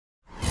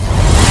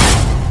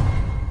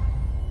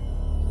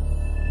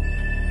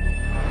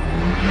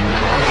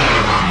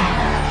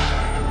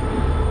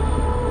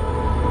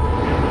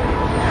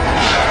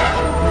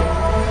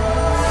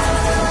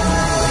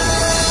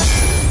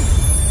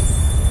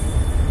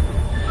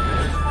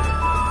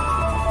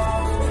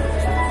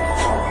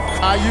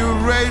Are you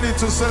ready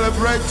to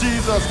celebrate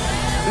Jesus?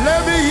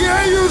 Let me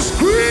hear you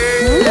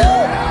scream.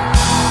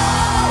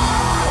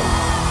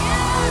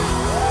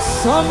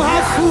 Some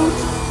have food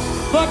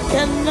but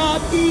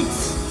cannot eat.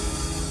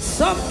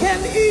 Some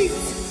can eat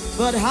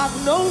but have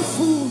no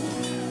food.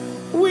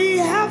 We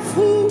have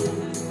food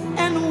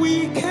and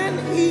we can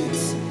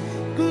eat.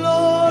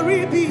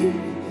 Glory be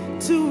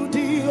to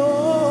thee,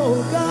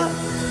 oh God.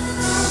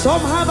 Some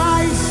have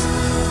eyes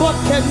but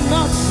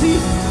cannot see.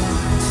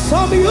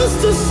 Some used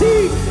to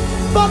see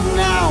but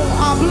now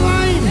are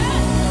blind.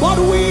 But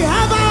we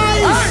have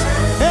eyes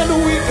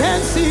and we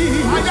can see.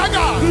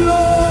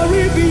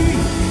 Glory be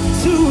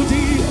to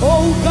thee,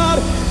 oh God.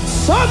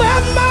 Some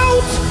have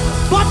mouth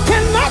but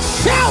cannot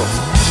shout.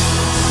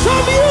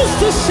 Some used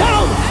to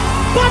shout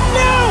but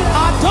now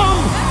are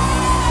dumb.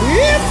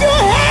 If you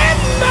have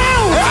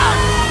mouth,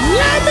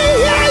 let me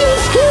hear you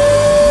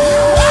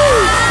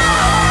scream.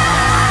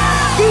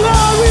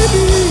 Glory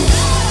be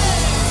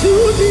to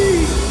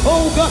thee,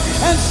 oh God.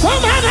 And some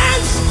have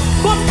hands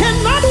but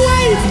cannot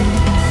wave.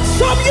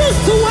 Some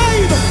used to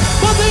wave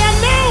but they are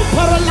now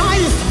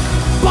paralyzed.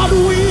 But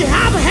we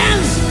have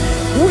hands.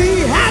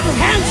 We have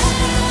hands.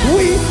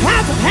 We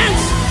have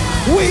hands.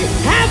 We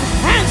have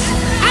hands.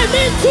 I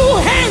mean 2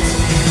 hands.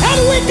 And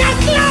we can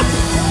clap.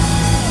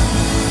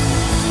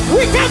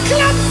 We can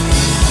clap.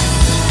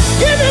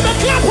 Give him a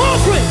clap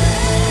offering.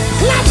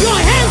 Clap your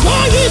hands,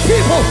 all ye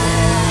people.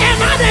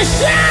 And now they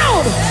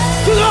shout.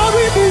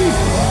 Glory be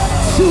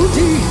to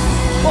thee,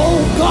 oh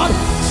God.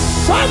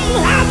 Some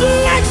have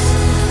legs.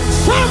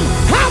 Some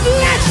have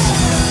legs.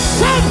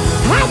 Some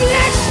have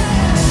legs.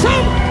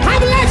 Some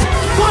have legs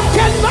but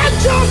cannot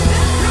jump.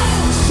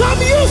 Some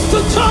used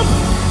to jump.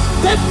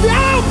 They're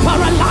now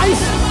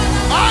paralyzed.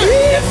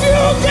 If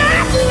you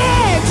got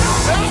legs,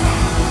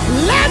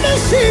 let me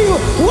see you.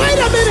 Wait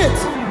a minute.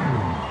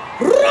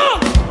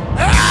 Run.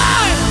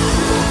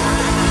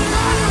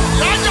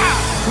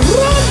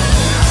 Run.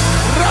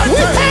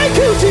 We thank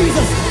you,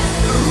 Jesus,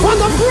 for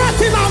the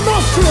breath in our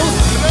nostrils.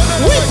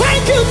 We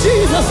thank you,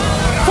 Jesus,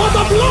 for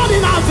the blood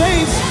in our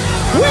veins.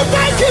 We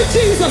thank you,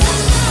 Jesus,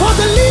 for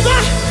the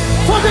liver,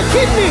 for the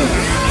kidney,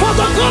 for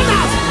the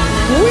gonads.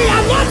 We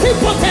are not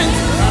impotent.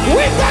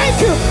 We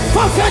thank you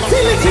for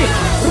fertility.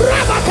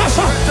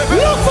 Rabakasha.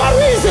 Look for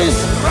reasons.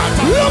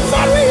 Look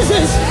for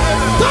reasons.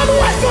 Don't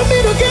wait for me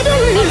to give you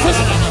reasons.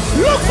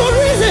 Look for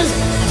reasons.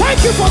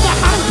 Thank you for the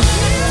hand.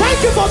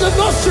 Thank you for the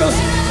nostrils.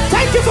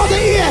 Thank you for the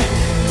ear.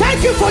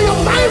 Thank you for your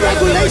mind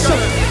regulation.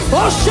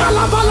 Oh,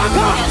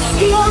 Shalabalaka.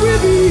 Glory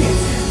be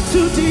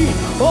to thee,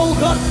 oh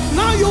God.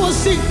 Now you will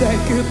sing.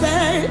 Thank you,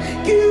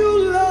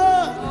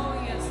 Lord.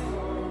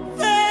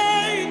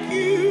 Thank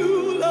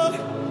you, Lord.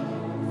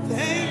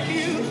 Thank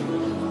you.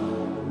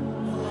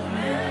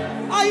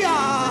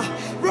 Aya,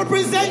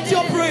 represent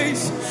your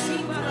praise.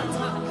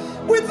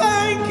 We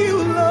thank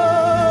you,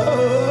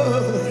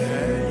 Lord.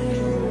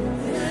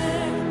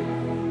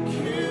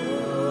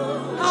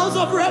 House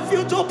of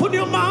refuge, open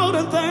your mouth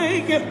and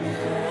thank you.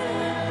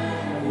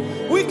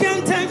 We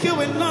can't thank you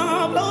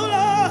enough, Lord.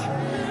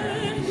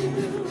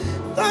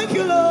 Thank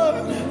you, Lord.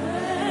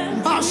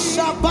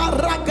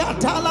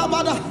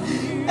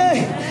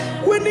 Hey,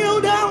 we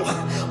kneel down,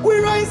 we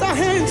raise our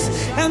hands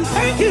and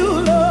thank you,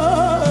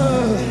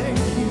 Lord.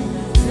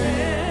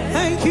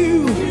 Thank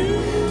you,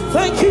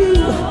 thank you,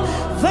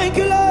 thank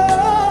you,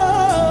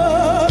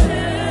 Lord.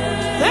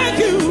 Thank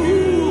you,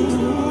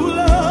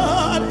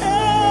 Lord.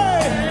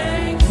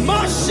 Hey.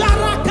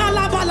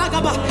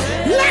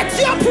 Let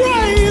your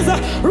praise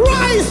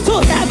rise to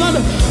heaven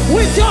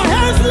with your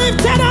hands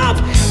lifted up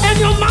and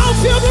your mouth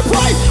filled with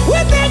praise. We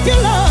thank you,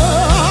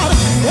 Lord.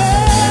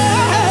 Hey.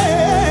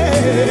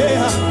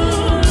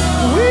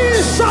 We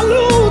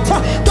salute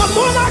the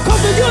monarch of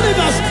the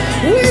universe.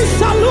 We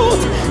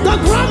salute the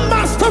grand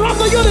master of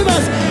the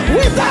universe.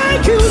 We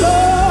thank you,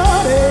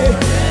 Lord.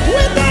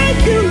 We thank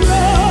you,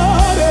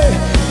 Lord.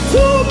 2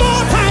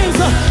 more times.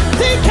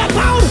 Think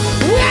about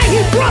where he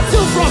brought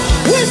you from.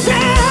 We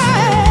say,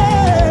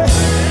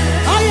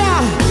 oh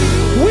yeah,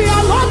 we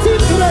are not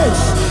in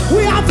grace.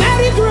 We are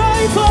very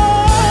grateful.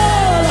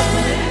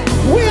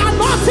 We are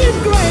not in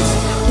grace.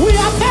 We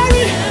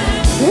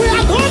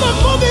are going to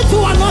move into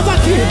another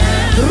key.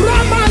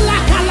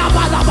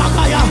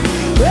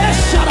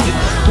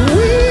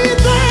 We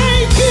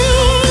thank you,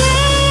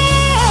 Lord.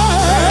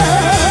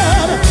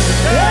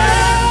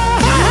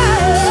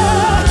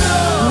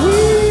 We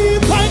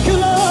thank you,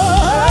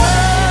 Lord.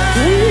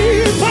 We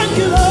thank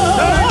you,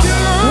 Lord.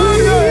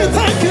 We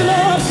thank you,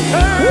 Lord.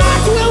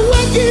 What will we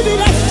give in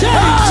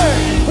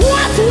exchange?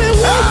 What will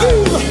we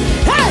give?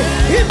 Hey,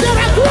 if there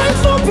are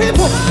grateful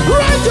people,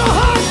 raise your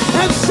heart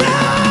and say,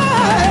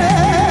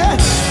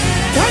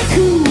 thank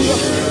you,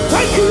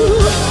 thank you,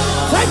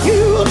 thank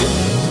you,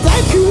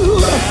 thank you,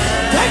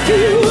 thank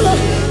you,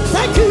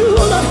 thank you,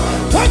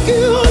 thank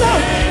you,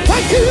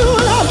 thank you.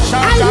 I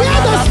hear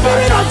the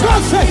Spirit of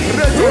God say,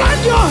 run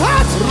your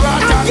heart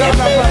and give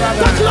me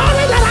the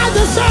glory that I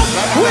deserve.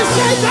 We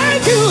say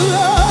thank you,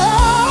 Lord.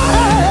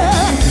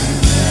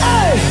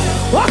 Hey,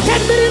 what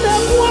can be in the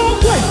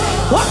walkway?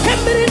 What can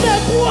be in the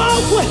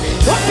walkway?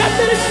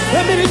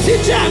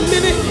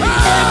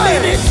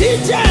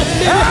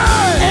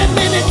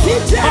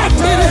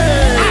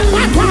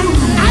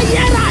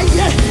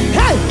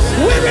 Hey,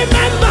 we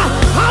remember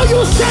how you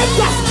saved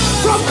us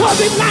from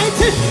COVID-19.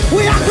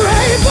 We are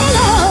grateful,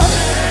 Lord.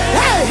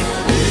 Hey,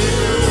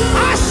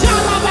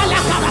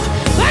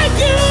 thank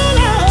you,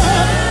 Lord.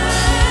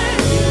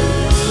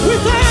 We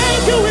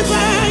thank you, we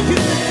thank you.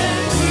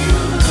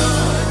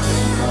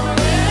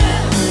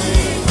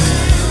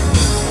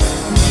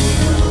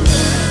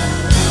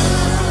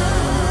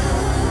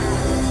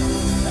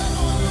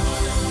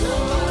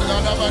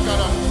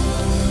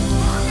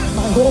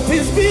 My hope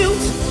is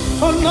built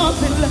on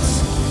nothing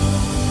less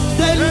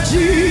than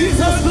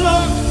Jesus'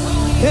 blood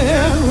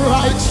and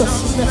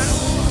righteousness.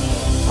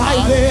 I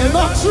will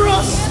not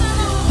trust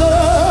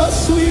the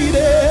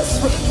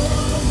sweetest friend,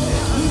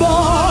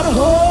 but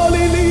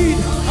wholly lean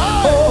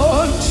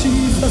on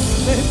Jesus'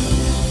 name.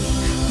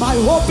 My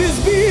hope is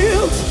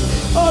built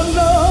on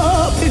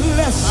nothing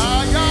less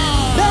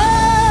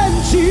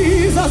than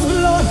Jesus'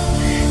 blood.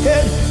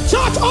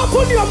 Church,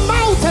 open your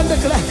mouth and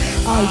declare,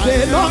 I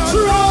will not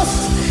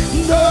trust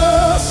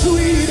the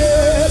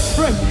sweetest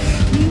friend,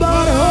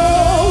 but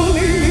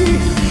only.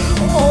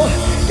 Oh,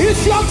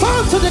 it's your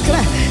time to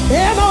declare,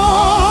 and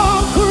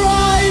on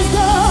Christ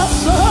the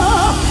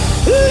Son,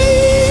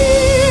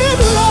 lead,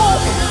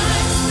 Lord.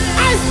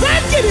 I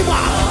stand in him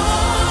all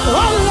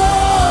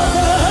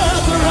over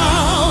the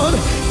ground.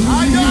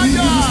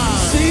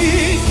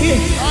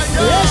 Seeking,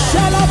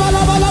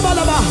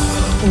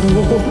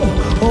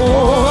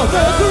 oh,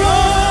 the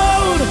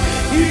ground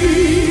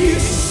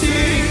is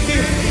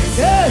sinking.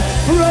 Hey,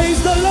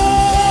 praise the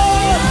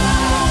Lord,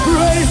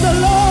 praise the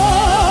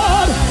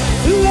Lord.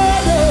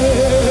 Let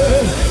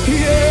it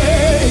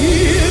hear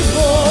his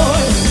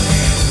voice.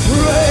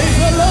 Praise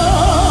the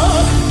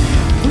Lord,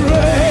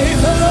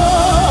 praise the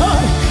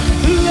Lord.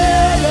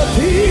 Let the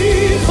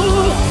people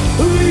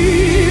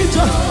reach.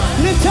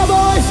 Lift your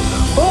voice.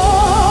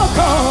 Oh,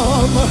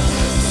 come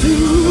to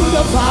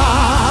the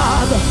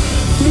Father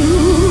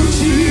through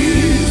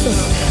Jesus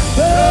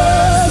the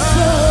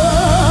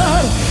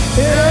Son,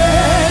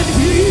 and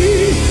He.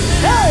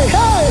 Hey,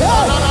 hey,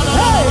 hey,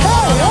 hey,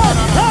 hey,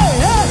 hey,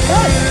 hey,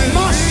 hey,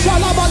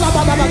 Mashallah,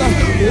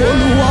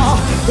 Olúwa,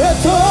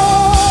 ètò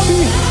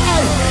mi,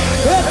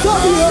 ètò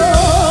mi,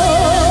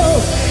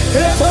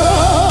 ètò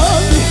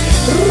mi,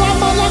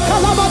 Ramana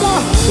Kalabada,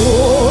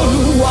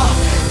 Olúwa,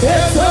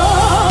 ètò.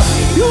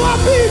 You are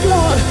big,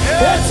 Lord.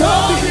 Ètò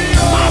mi,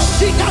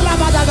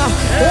 Mashikalabadaga,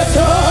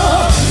 ètò.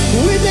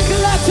 We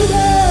declare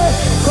today,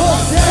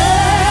 cause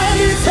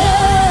any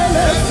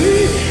telefi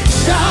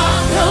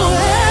shall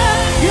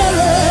away.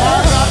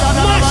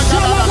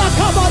 Mashallah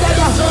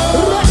kabadaga,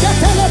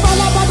 rakatele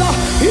balabada,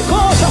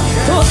 because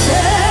cause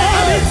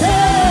any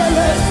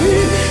telefi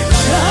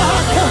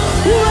shall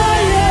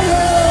away.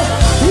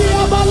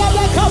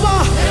 Yabalada kaba,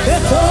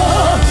 eto,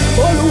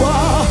 Olúwa,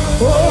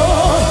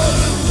 oh,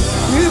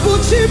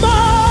 Ibuchima,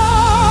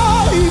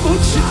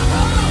 Ibuchi.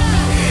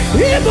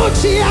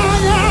 Ibuchi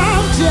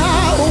anyam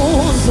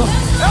jauzo,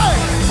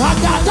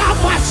 agada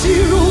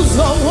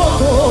pachiruzo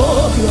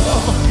wogoyo.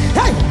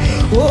 Hey,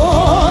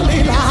 holy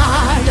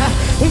light,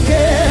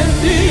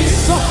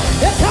 kendiso,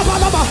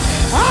 ekabalaba.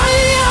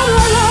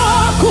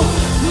 Ayamalaku,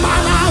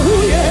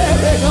 manahuye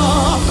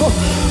benoko,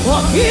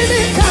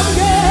 wakini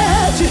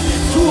kamgeji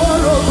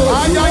tuorogo.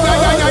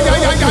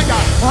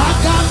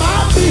 Agama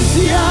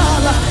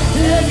bisiala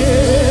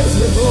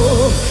yegezebo.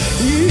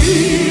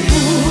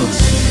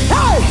 Ibuchi.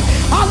 Hey,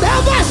 I'll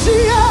never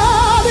see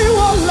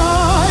anyone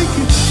like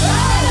you.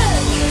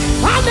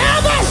 I'll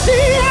never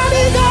see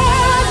any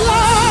God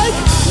like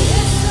you.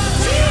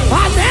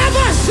 I'll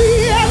never see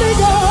any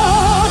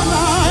God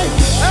like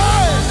you.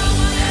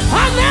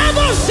 I'll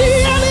never see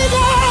any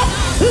God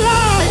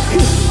like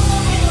you.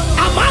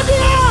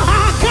 Amagla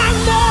can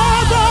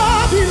never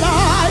be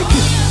like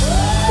you.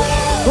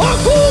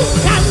 Ogu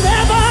can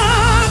never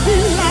be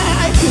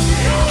like you.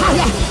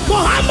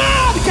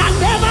 Muhammad can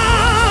never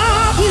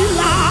be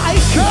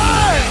like you.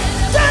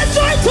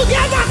 Join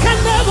together can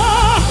never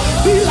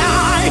be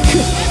like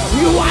you.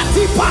 You are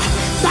deeper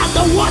than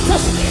the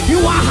waters. You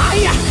are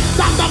higher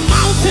than the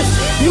mountains.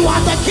 You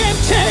are the game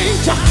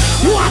changer.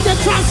 You are the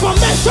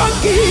transformation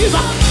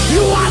giver.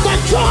 You are the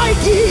joy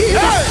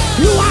giver.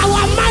 You are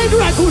our mind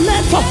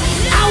regulator.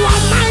 Our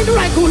mind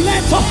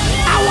regulator.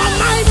 Our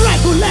mind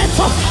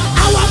regulator.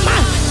 Our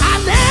mind.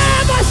 I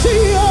never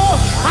see you.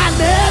 I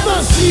never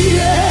see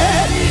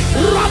it.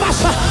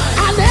 Rabasha.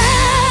 I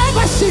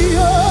never see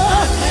you.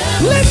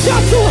 Lift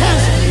your two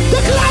hands.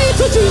 Declare it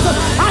to Jesus.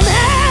 I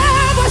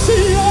never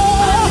see you.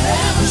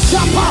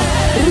 Shapa,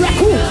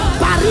 Reku,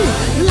 Bari,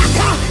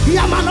 Laka,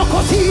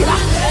 Yamanokotira,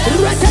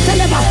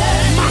 Reketeleba,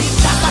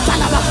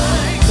 Mashakatalaba,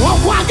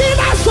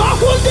 Wagina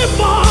Sokundi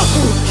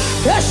Moku,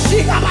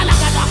 Eshiga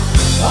Balagada,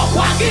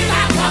 Wagina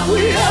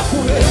Kabuye,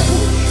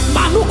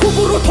 Manuku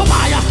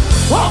Burutobaya,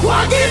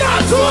 Wagina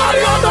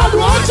Tuario, not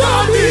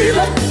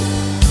Wachanile,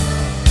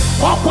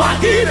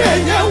 Wagina,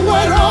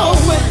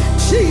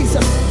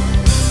 Jesus.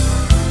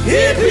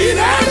 He been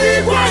every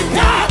one.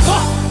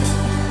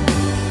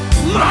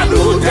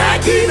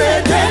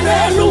 gine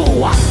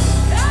tenelua.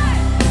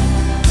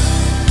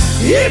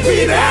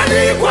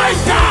 Ibineni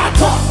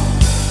kwaitato.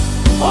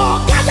 Oh,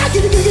 kada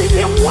gidi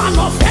one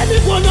of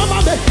anyone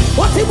of them.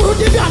 What he would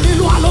do and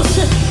you alone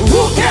say,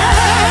 who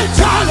can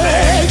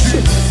challenge?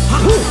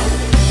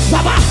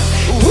 Saba,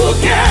 who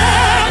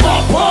can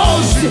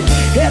oppose?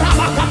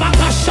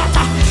 Eramakabaka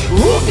shata,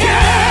 who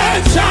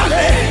can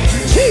challenge?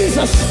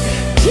 Jesus,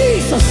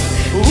 Jesus,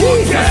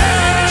 Jesus,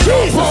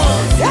 Jesus.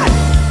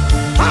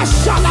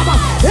 Ashalaba,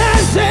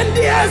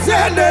 Esendieze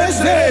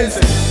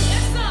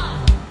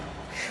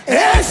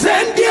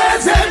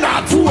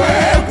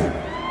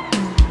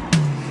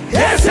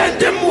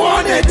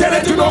Esendimuone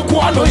teletuno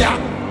kwaloya.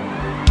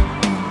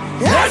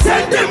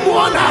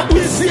 Esendimuone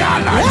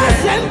abisiala.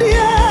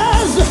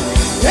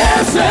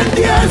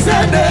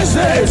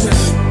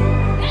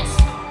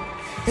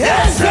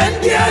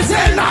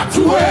 Esendieze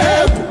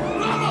natuebu.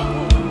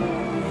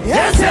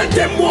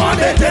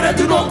 Esendimuone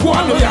teletuno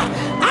kwaloya.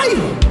 Ay.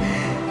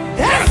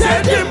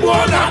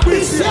 Esendimuone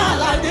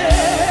abisiala.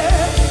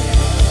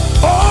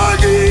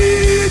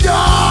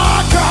 Onidaka.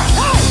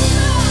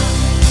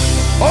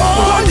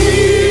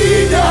 Onidaka.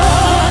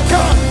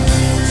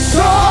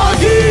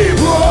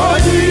 Sogibu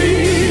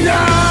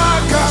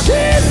onidaka.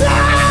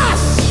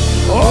 Jesus.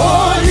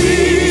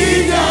 Onidaka.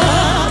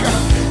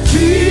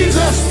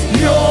 Jesus,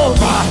 you're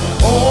my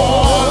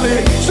only.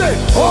 Say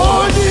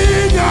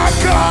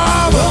onidaka.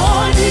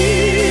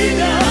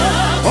 Onidaka.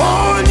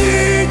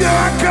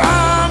 Onidaka.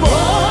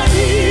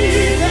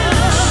 Onidaka.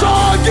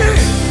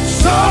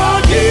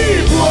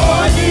 Sogibu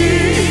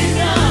onidaka.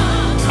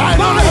 I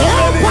don't know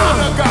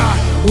any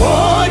God.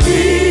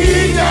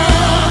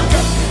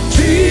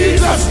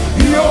 Jesus,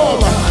 you're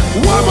my.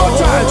 One more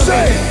time,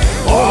 say,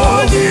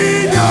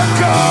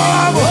 Onidaka.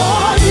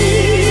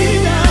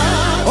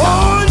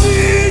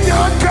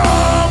 Onidaka.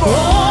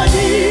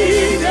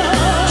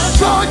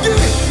 Sogi,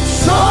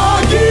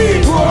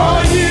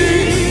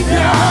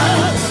 Onidaka.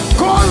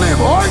 Call him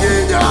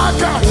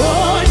Onidaka.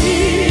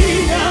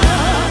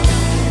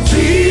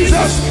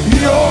 Jesus,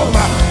 you're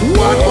my.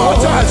 One more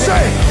time,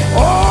 say,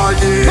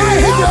 Onidaka.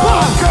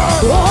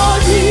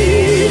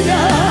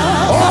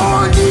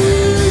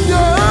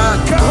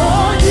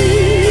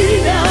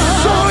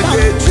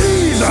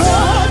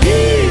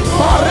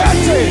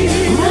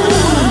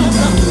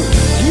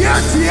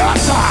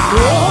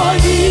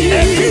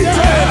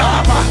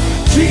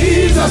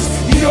 Jesus,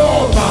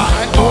 you're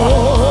my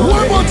own.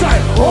 One more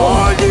time.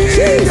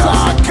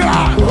 Onidaka.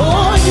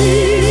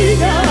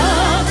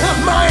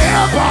 My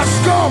help has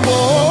come.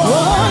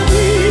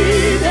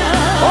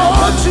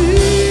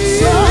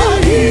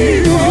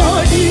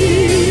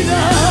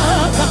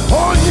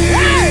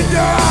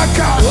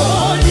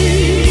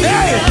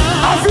 Hey,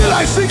 I feel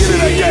like singing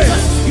it again.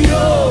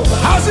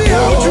 Has he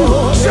helped you?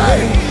 Say,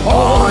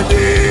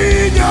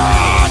 Onidaka.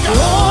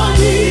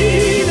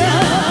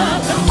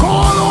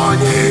 Call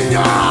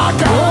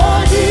Onidaka.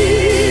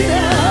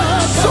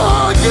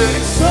 Sogi.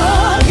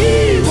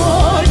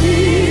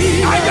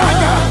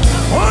 Ayaga.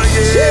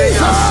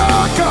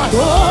 Onidaka.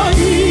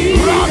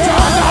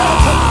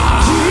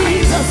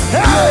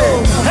 Hey,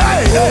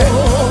 hey, hey.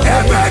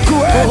 Ebeku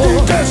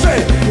edike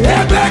say.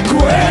 Ebeku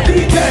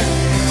edike.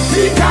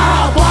 Tika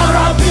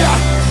warabia.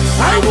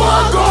 I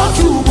won't go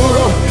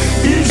tomorrow.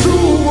 Isu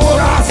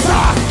morasa.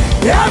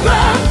 Ebe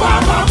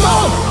mama mo.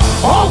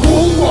 Ogu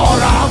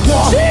warabo.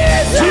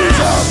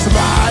 Jesus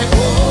my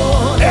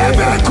own.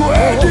 Ebeku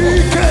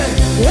edike.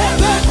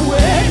 Ebeku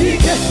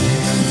edike.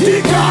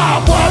 Tika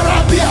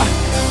warabia.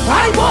 I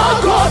won't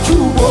go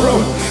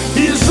tomorrow.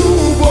 Isu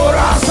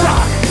morasa.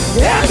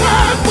 Ebe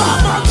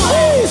mama mo.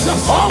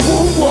 Ogu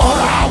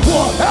warabo.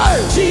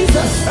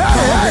 Jesus. Hey,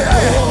 hey,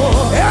 hey.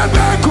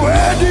 Ebeku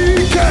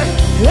edike.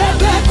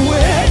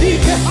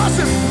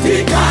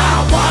 Tika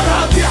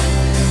warabia.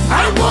 I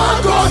won't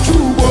go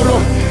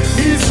tomorrow.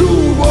 Isu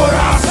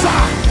morasa.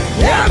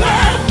 Ebe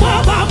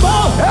mama mo.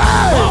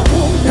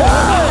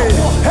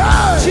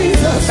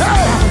 Jesus.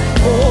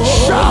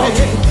 Shout.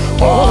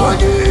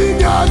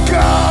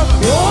 Onidaka.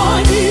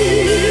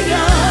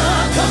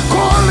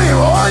 Call him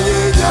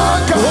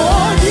Onidaka.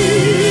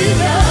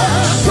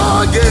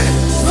 Sogi.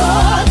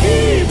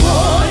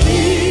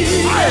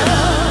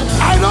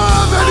 I don't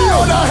have any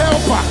other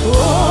helper.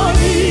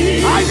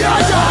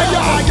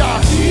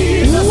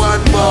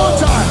 One more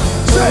time.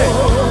 Say,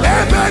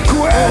 Ebeku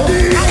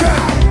edike.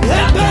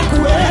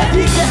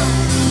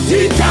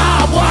 Tika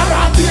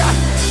warabia.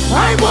 I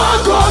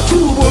won't go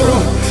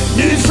tomorrow.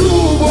 Isu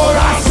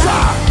morasa.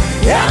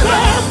 Ebe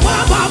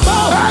mama mo.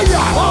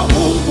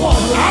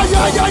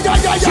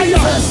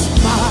 Jesus,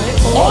 my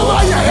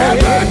oh yeah,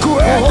 Ebeku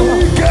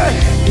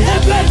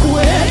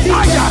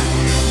edike.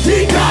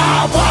 Tika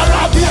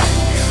warabia.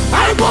 I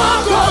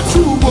won't go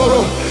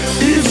tomorrow.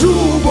 Isu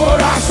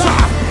morasa.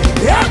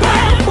 Ebe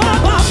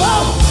mama mo.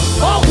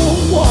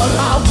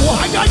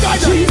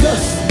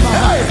 Jesus,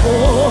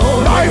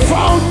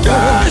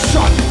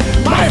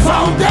 my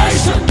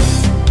foundation,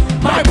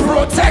 my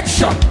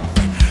protection,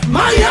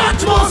 my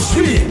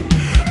atmosphere,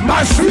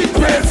 my sweet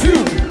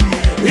perfume.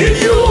 In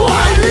you I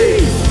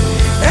live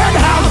and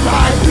have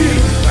my being.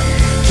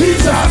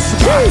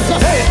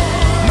 Jesus. Hey,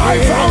 my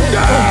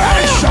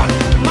foundation.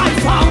 My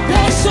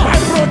foundation. My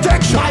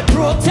protection. My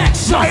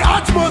protection. My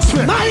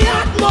atmosphere. My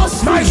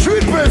atmosphere. My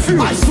sweet perfume.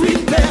 My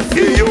sweet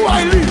perfume. In you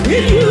I live.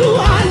 In you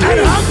I live. And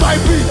have my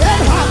being.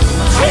 And have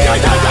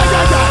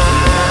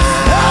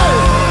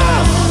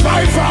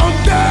my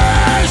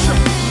foundation.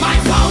 My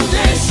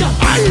foundation.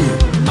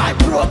 My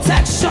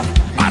protection.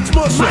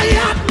 Atmosphere. My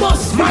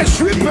atmosphere. My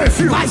sweet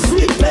perfume. My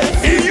sweet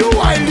perfume. In you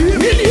I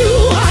live. In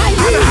you I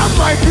live. And have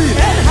my being.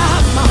 And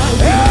have my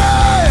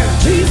being.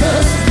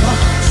 Jesus.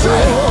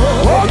 Say,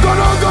 oh God,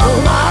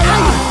 Maya.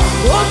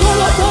 Oh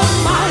God,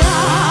 Maya.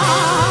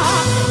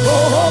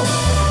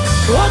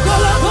 Oh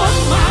God,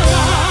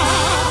 Maya.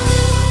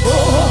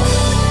 Oh,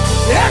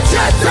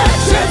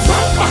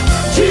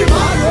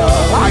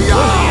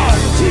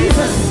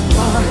 Jesus.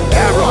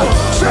 Everyone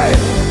say,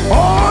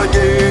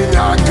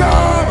 Onyinyaka.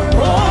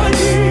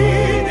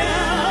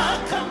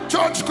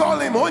 Church call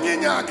him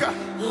Onyinyaka.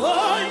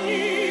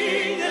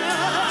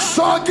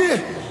 Sogi.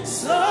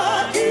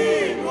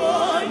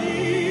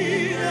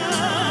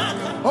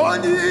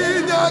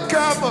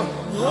 Onyinyaka.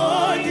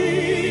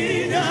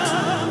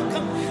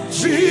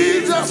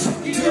 Jesus.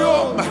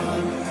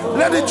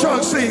 Let the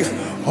church sing.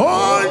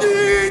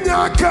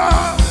 Onyinyaka.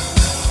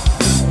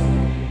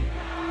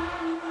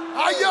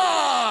 Aya.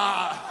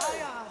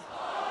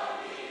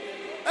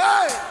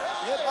 Hey.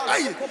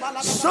 Hey.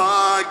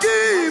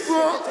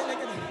 Sogibo.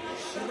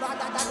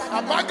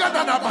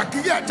 Abagada na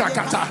bakia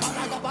takata.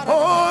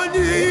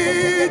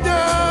 Onyinyaka.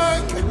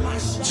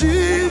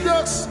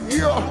 Jesus.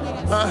 Yo.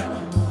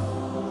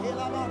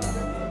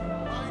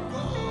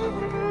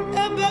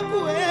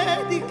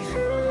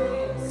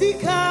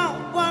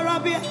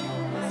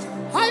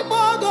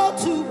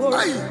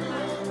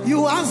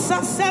 You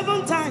answer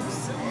 7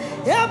 times.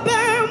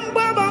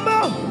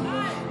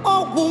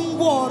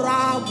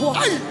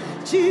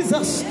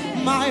 Jesus,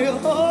 my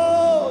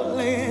all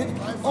in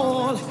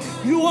all.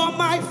 You are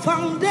my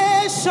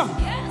foundation,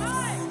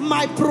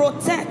 my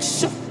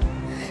protection.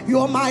 You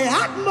are my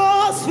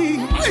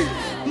atmosphere,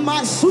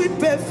 my sweet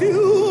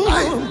perfume.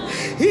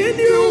 In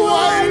you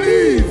I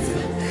live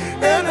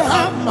and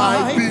have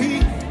my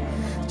being.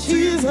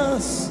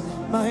 Jesus,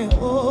 my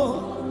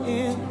all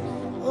in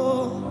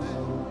all.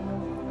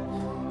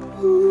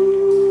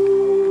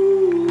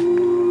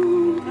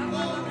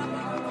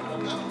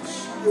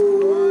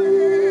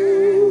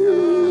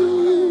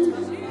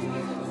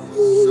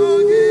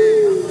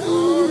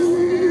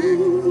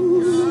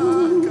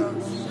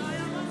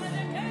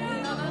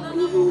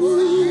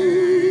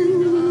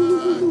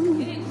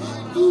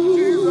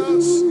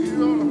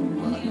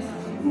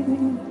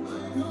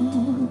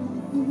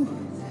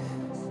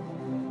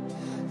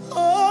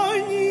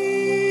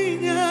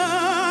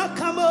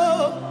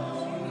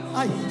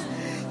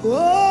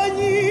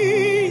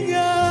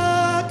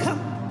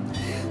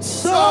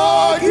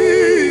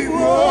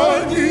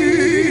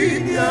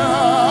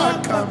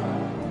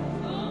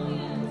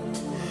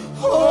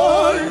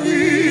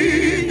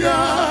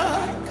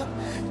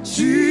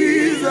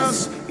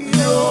 Jesus,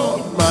 you're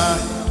my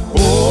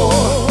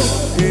all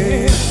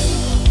in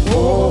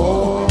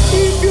all.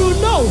 If you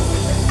know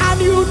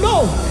and you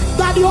know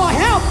that your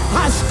help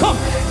has come,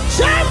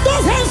 jam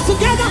those hands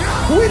together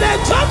with a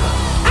jump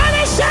and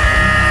a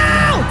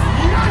shout.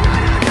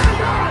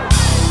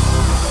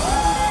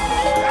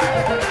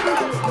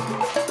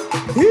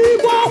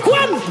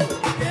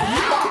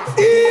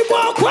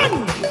 Ibokwan,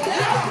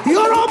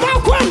 Yoruba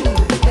Kwan,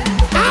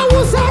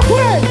 Hausa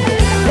Kwan,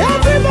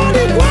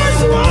 everybody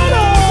wants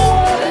water.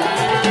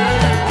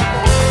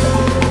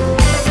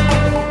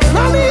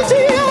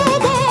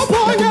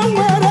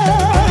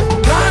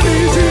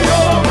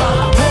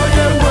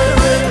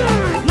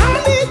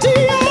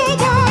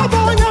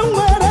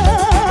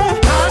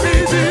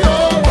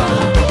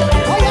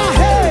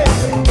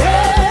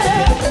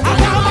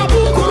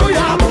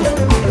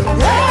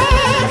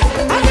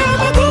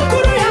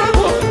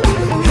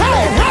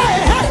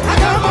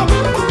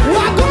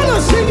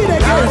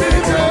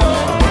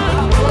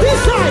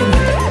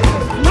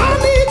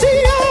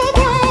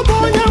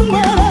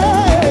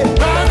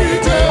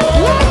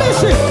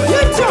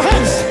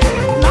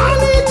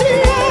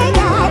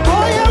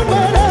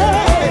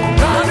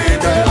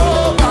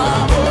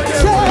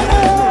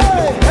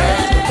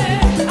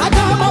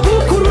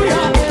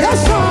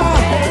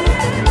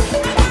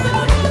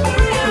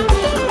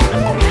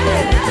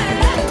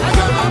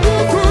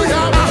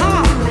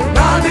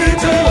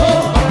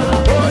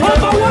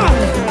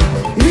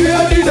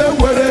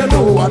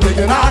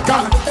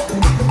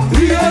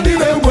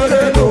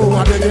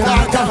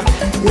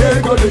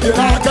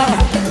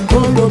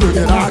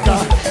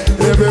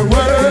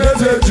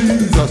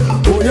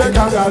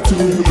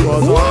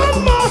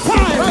 One more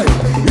time.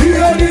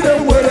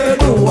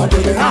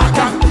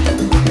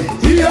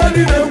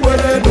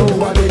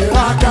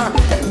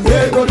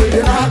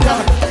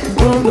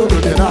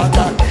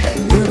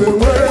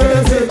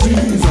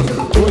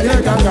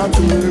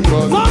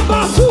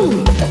 Number 2.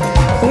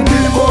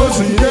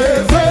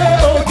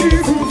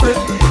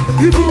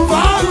 If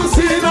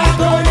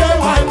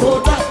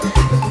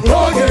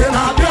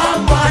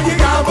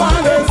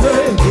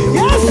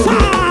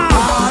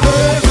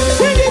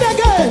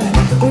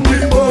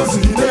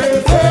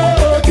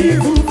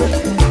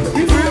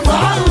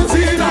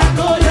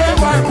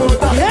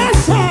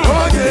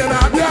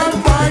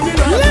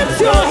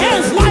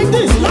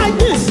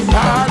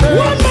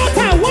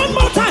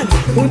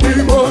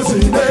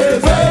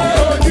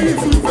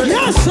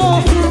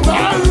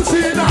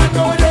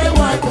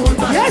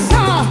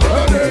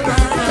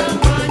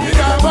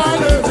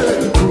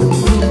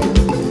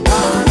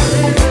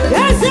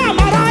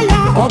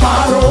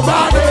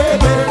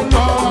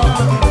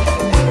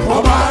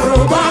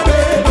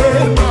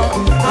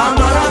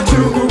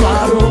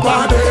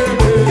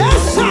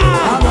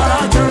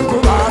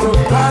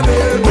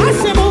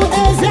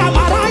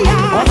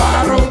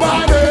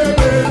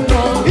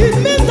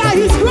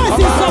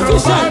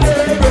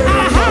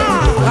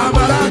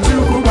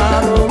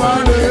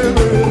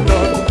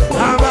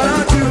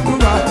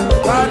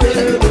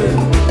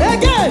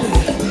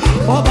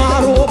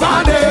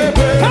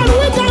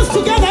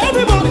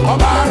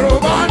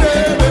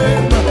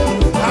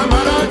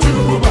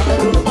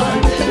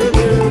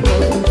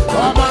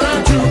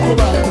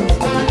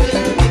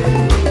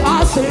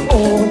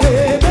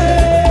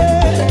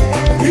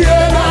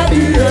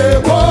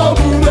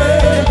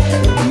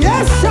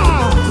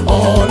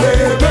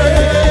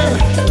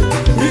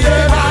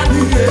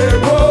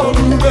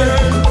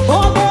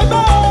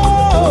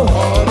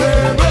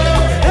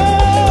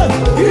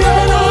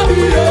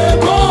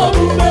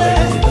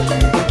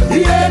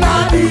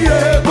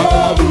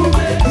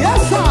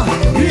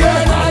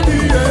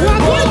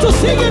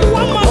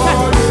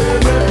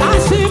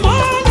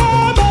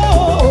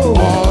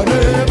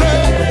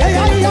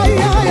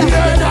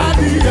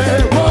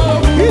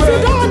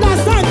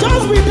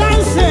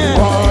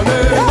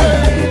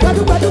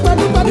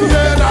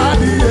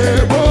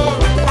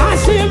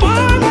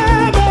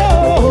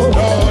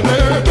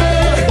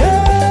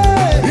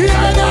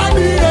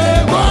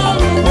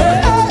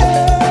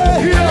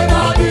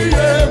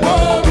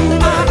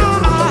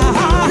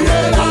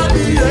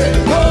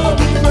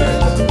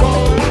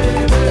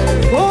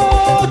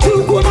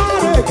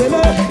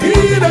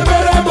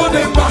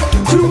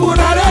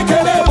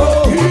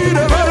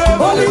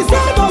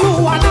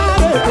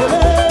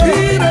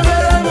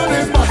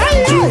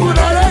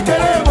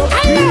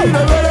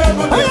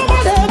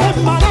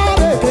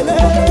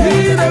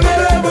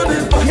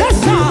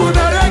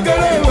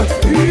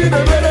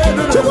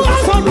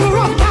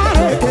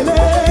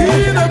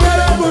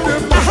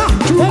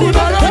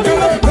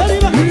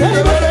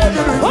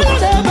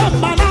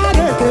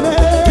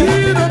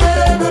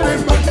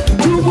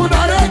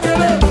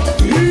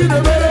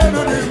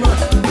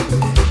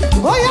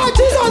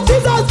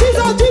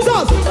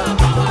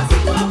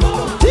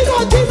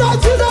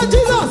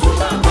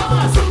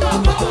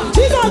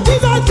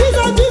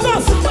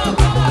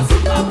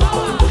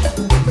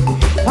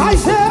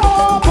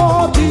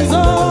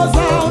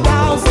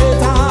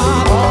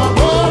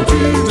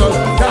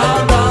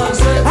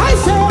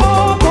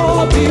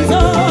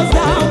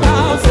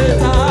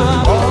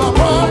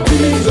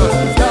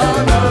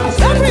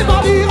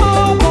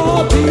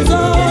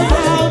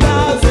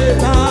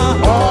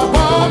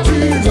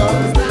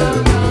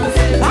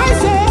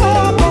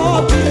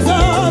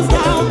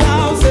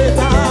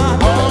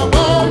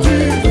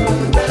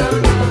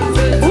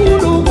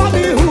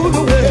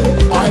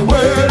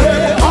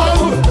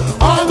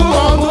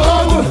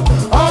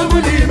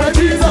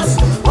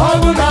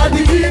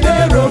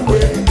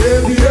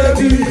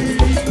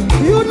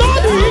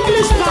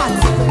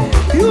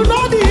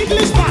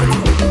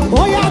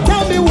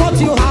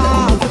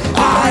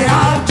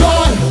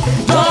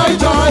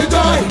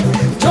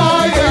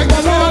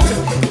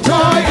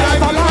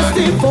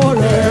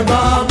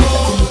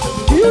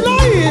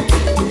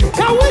it.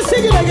 Can we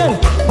sing it again?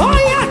 Oh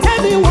yeah, tell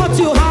me what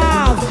you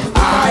have. I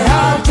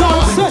have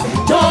joy,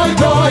 joy,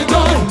 joy,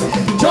 joy,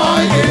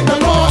 joy in the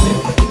Lord,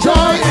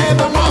 joy in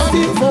the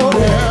lasting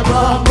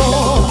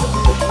forevermore.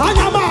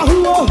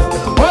 Anyamahuo.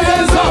 What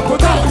is up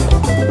with that?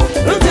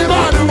 The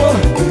man who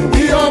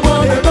be your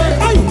money,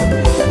 baby.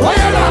 Why are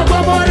you not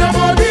money,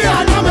 money,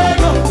 and a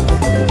man?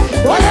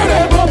 Why are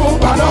they bubble,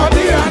 but not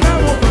the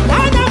animal?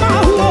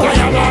 Anyamahuo.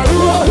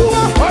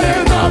 What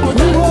is up with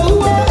that?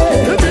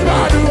 The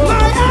man who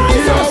my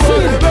eyes are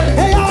seeing.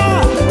 Hey,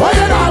 why are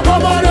you not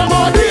money,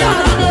 money,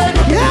 and a man?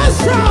 yes,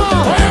 sir.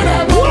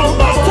 One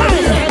more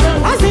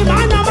time. I say,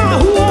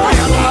 Anyamahuo.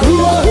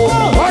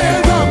 Why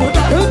is up with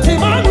that?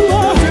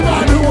 Utimanuo. The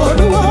man who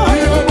be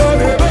your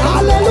money, baby.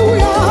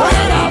 Hallelujah. Why are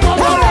you not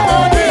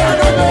money,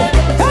 and a man?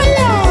 Hey,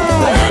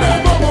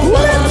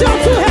 lift your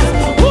two hands.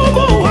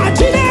 Mumu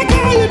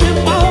wajineka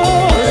yudimma.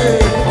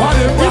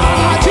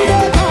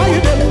 Wajineka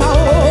yudimma.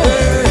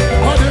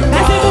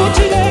 Ase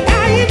mujineka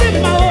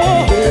yudimma.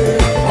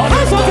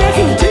 Aso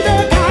tefu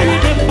jineka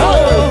yudimma.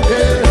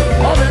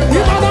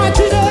 Imana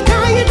jineka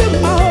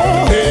yudimma.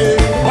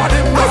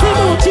 Ase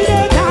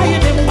mujineka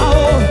yudimma.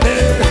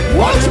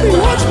 Watch me,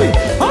 watch me.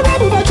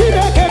 Onabu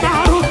wajineka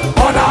naru.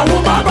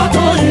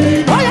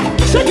 Oh yeah,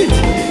 shake it,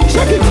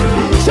 shake it,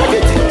 shake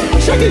it,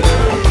 shake it,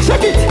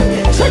 shake it,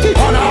 shake it,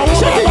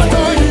 shake it.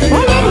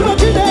 Onabu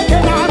wajineka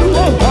naru.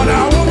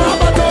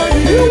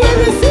 You will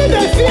receive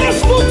a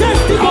fearful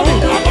testimony.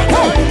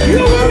 Hey,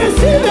 you will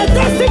receive a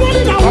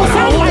testimony that will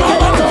sound like a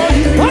man.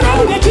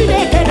 Onabu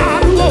wajineka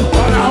naru.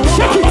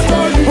 Shake it,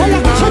 oh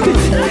yeah, shake it,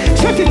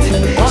 shake it,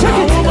 shake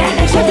it,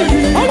 shake it.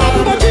 Onabu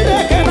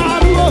wajineka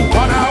naru.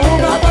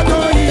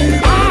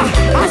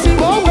 Ah,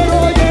 asibo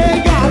weroye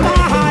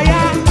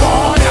gabahaya.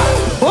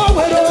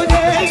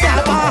 Oweroye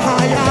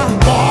gabahaya.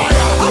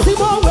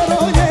 Asibo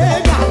weroye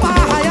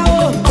gabahaya.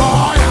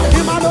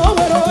 Imano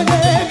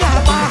weroye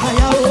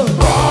gabahaya.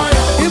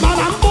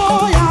 Imana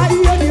mboya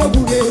iye ni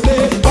obugebe.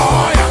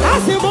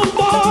 Asibo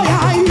mboya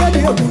iye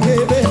ni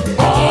obugebe.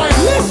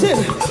 Listen,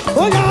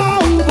 oya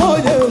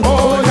uboye.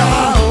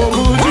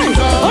 Hey,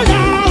 oya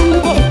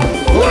ubo.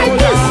 Like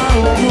this.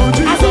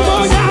 Asibo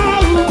oya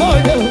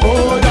uboye.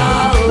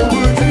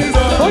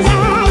 Oya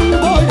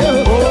uboye.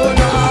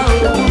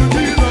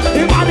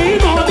 Imani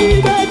no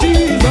nibe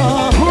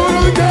Jesus.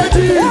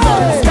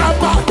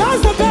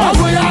 That's the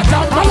best.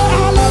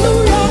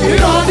 Hallelujah.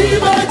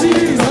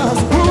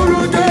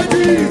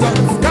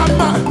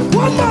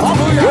 One more.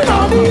 You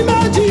don't need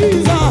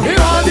Jesus.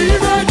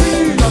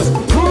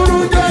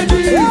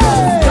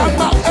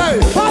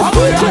 Fast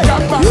preaching.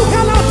 You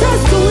can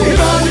attest to it.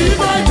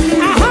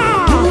 Aha.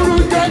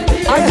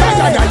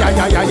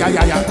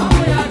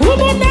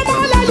 Woman, them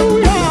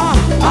hallelujah.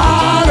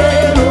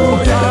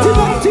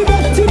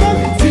 Tibe.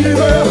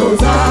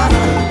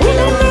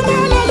 Woman, them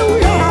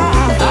hallelujah.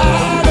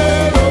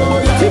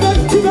 Tibe.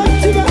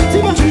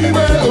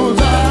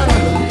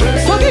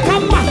 Sogi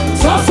kamba.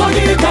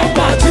 Sogi kamba.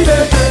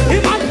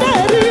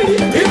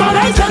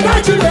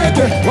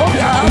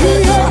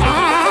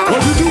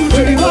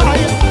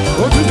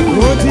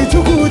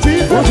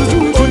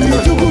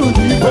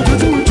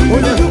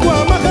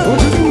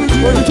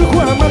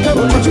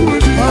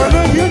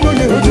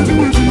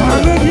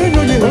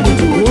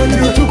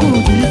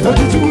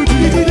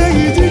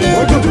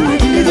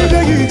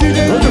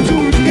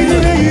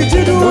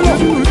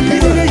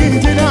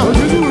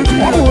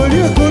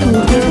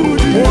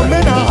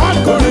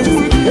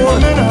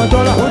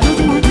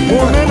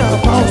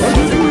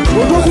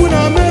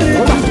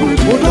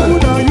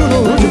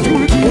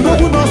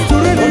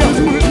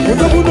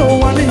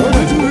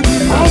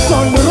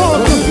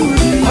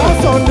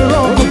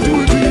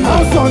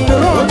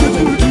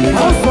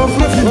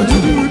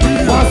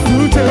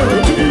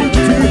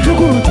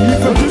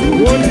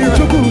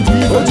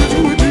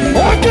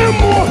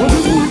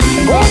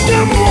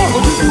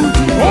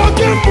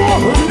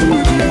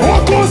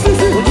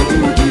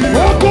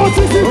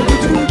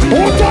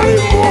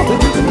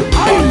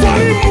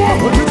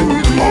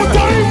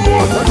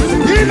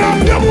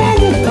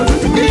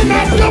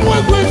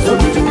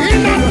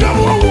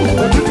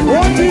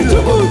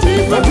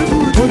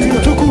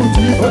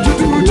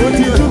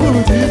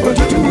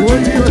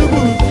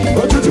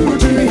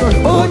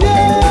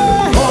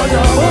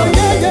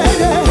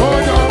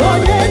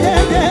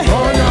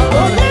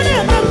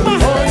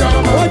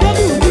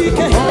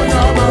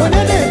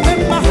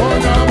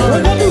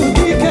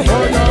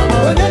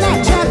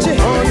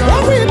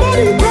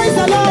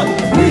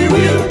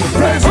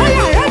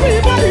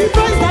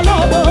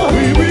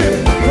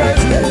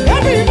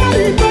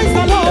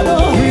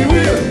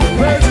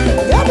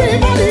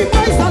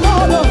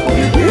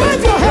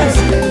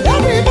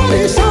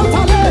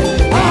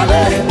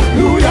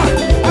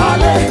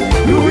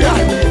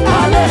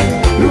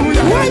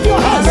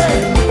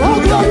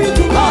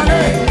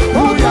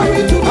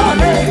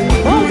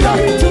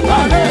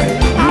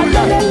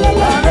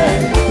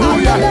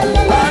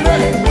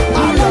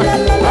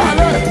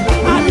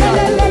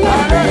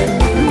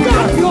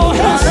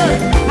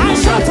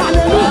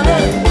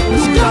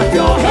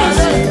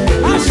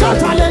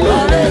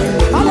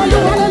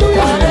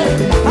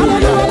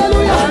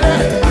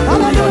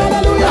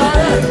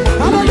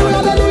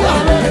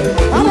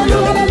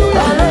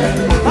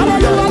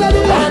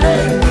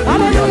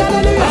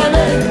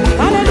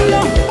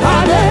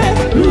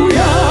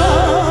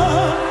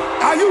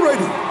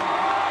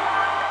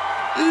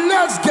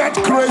 let's get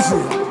crazy.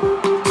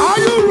 Are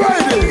you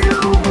ready?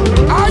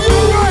 Are you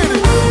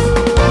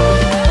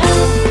ready?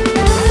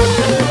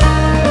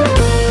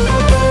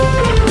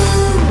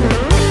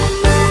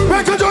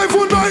 Make a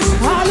joyful noise.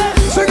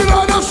 Sing it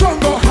on a song.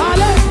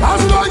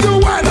 As long as you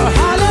win.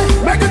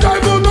 Make a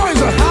joyful noise.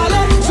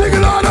 Sing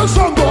it on a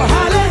song.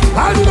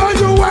 As long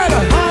as you win.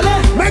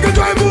 Make a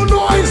joyful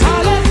noise.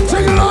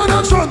 Sing it on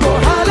a song.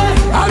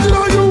 As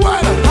long as you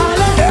win.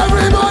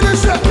 Everybody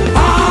say,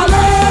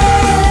 Ale,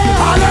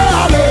 Ale,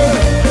 Ale.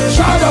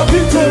 Shout out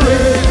victory.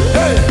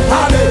 Hey,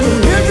 Ale.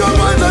 If you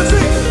want to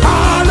sing,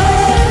 Ale,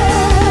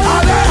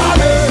 Ale,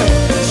 Ale.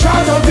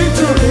 Shout out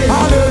victory.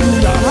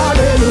 Hallelujah,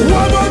 hallelujah.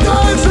 One more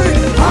time, sing,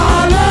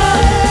 Ale,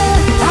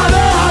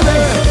 Ale, Ale.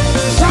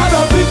 Shout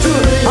out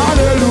victory.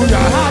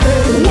 Hallelujah,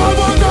 hallelujah. One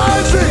more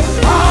time, sing,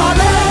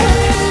 Ale,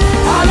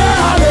 Ale,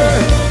 Ale.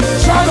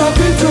 Shout out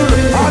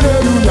victory.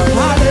 Hallelujah,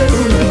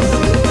 hallelujah.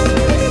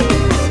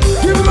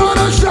 Give the Lord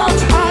a shout.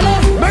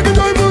 Make a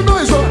joyful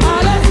noise.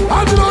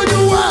 I know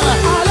you well.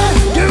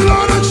 Give the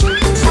Lord a shout.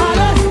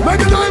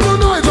 Make a joyful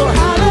noise.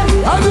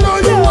 I know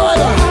you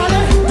well.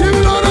 Give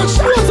the Lord a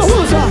shout.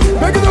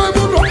 Make a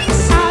joyful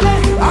noise.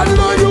 I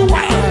know you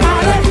well.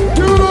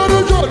 Give the Lord a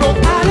shout.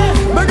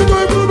 Make a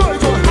joyful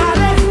noise.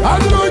 I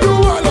know you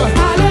well.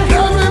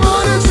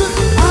 Everybody sing.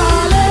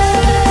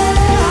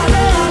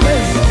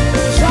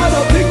 Shout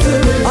out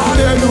victory.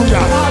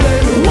 Hallelujah.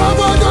 One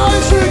more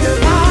time, sing it.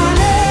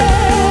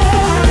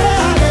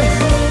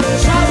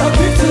 Shout out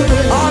victory.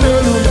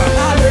 Hallelujah.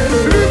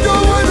 Lift your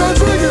voice and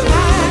sing it.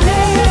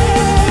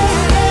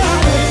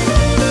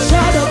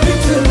 Shout out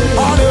victory.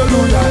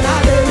 Hallelujah.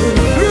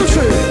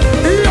 Listen,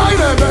 he ain't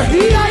never.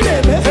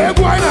 Hey,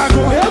 boy, na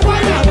go.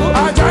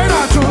 Ajaina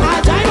too.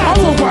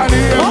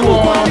 Abukwani,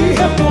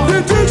 the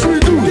things we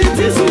do,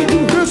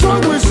 the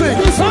song we sing,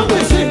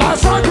 a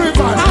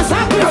sacrifice,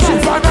 a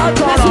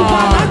supernatural.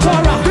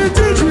 The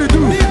things we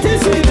do,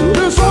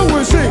 the song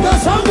we sing, a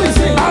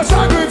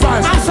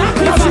sacrifice, a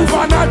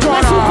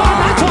supernatural.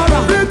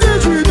 The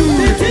things we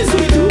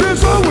do, the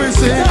song we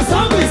sing, a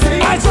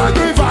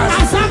sacrifice,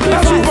 a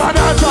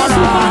supernatural.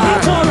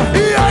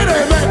 He ain't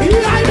never.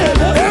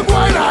 Hey,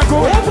 boy, na go.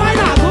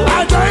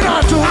 Ajaina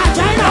too.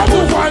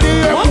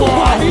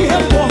 Abukwani,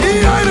 he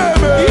ain't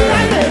never.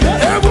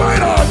 Hey, boy,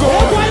 na go.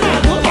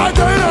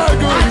 Ajaina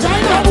go.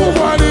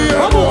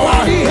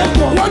 Abukwani,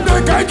 one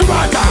day kai tu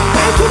bata.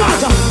 Kai tu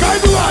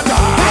bata.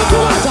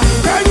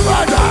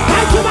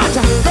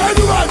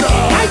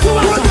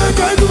 One day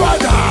kai tu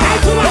bata.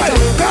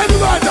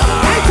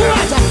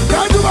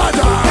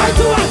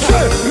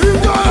 Say,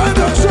 lift your hand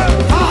and say,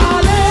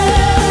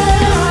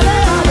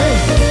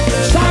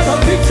 Shout out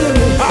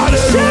victory.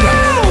 hallelujah.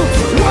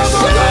 One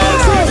more time,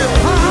 sing it.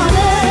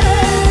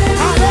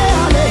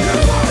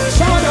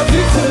 Shout out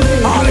victory.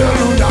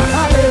 Hallelujah.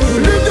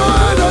 Lift your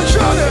hand and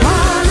shout it.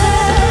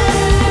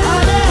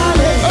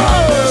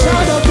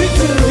 Shout out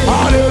victory.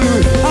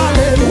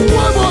 Hallelujah.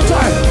 One more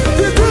time.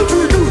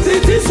 The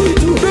things we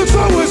do, the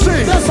song we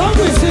sing, The song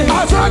we sing. a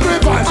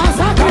sacrifice,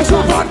 a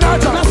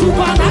supernatural.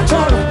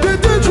 The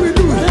things we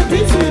do,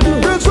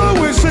 the song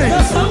we sing, a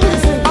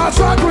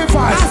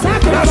sacrifice,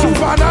 a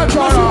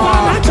supernatural.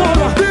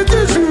 The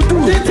things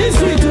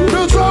you do,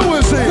 the song we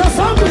sing,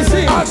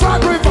 a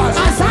sacrifice, a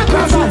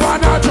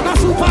supernatural.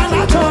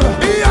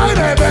 He ain't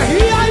never.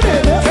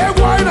 Hey,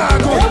 boy, na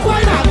go.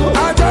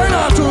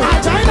 Ajaina too.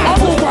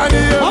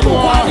 Abukwani,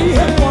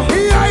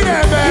 he ain't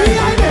never.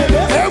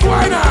 Hey,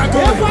 boy, na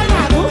go.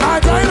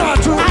 Ajaina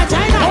too.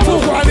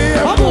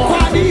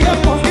 Abukwani,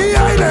 he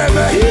ain't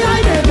never.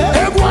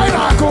 Hey, boy,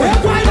 na go.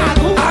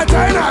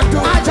 Ajaina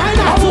too.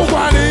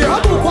 Abukwani.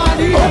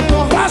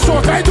 Oh,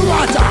 Pastor, kai tu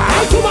bata.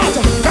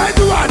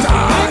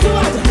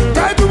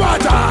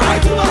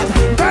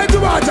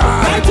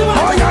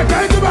 Oh, yeah,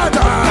 kai tu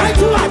bata.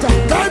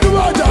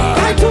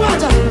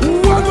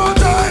 One more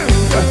time.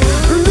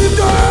 Lift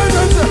your hands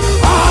and say,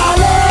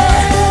 Ale,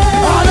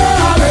 Ale,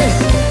 Ale.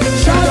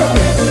 Shout out.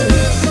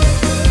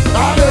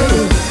 Ale.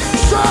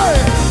 Say,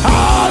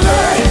 Ale,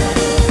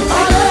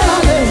 Ale,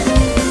 Ale.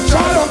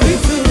 Shout out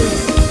victory.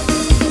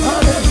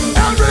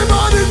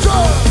 Everybody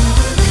join.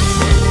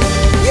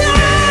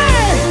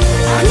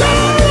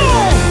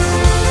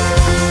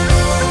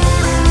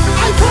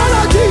 I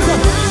follow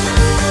Jesus.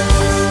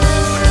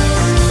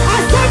 I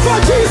stand for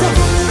Jesus.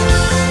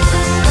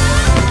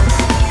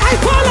 I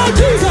follow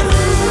Jesus.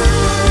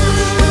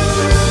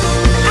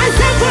 I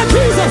stand for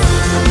Jesus.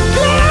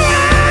 Glory!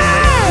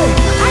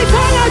 I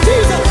follow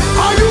Jesus.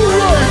 Are you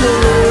ready?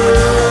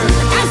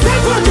 I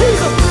stand for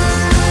Jesus.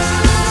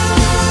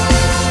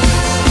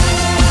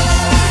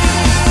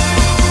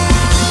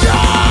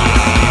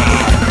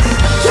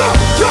 Jump,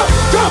 jump,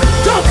 jump,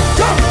 jump,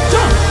 jump,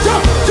 jump,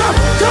 jump,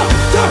 jump,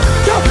 jump,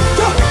 jump,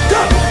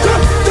 jump, jump,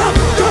 jump,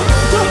 jump,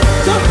 jump,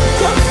 jump,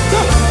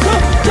 jump,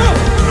 jump, jump.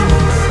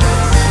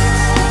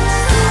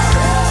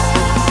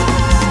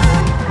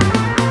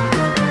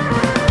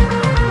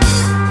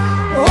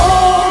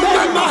 Oh,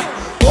 mema,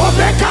 oh,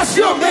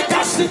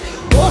 mekasi,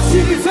 oh,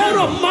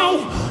 silifero mau,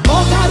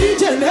 oh,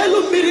 karije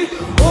nelumiri,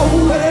 oh,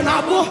 uwe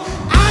nabo,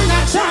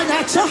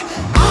 anyacha,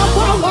 abo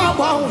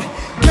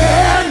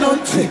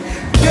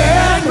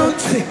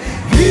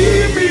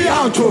Leave me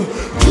out to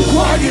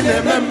quiet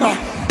a member,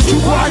 to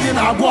quiet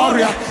a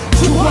warrior,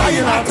 to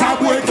quiet a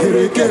tablet.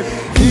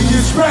 He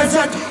is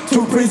present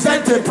to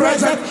present a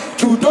present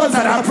to those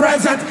that are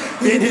present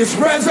in his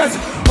presence.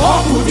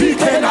 Oh,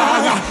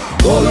 Pudikenaga,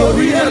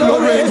 Oloria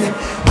Lorraine,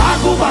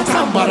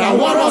 Agubatambara,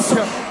 Waros,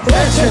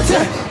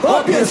 Echete,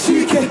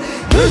 Obiesike,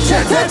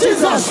 Echete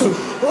Jesus,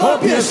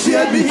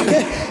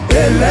 Obiesiemike,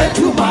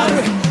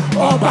 Eletumare,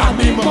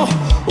 Obamimo,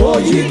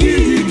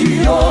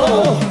 Oyigi,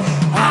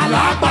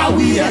 Alaba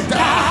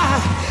Wieta,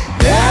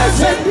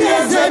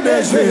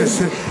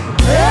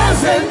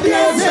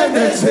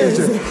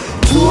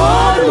 to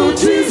all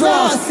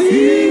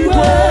Jesus.